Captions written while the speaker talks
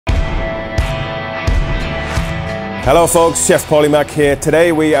Hello folks, Chef Paulie Mac here.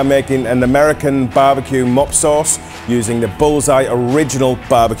 Today we are making an American barbecue mop sauce using the Bullseye Original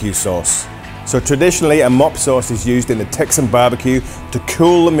Barbecue Sauce. So traditionally a mop sauce is used in the Texan barbecue to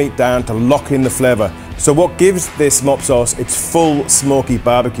cool the meat down to lock in the flavour. So what gives this mop sauce its full smoky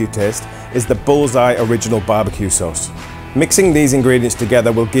barbecue taste is the Bullseye Original Barbecue Sauce. Mixing these ingredients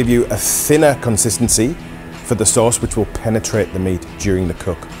together will give you a thinner consistency for the sauce which will penetrate the meat during the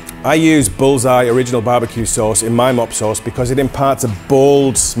cook. I use Bullseye Original Barbecue Sauce in my mop sauce because it imparts a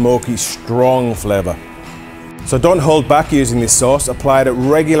bold, smoky, strong flavour. So don't hold back using this sauce, apply it at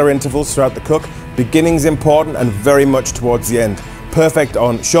regular intervals throughout the cook. Beginning's important and very much towards the end. Perfect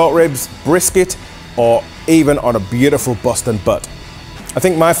on short ribs, brisket, or even on a beautiful Boston butt. I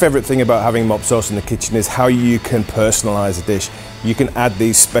think my favourite thing about having mop sauce in the kitchen is how you can personalise a dish. You can add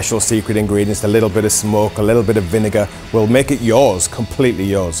these special secret ingredients, a little bit of smoke, a little bit of vinegar, will make it yours, completely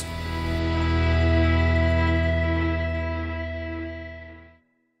yours.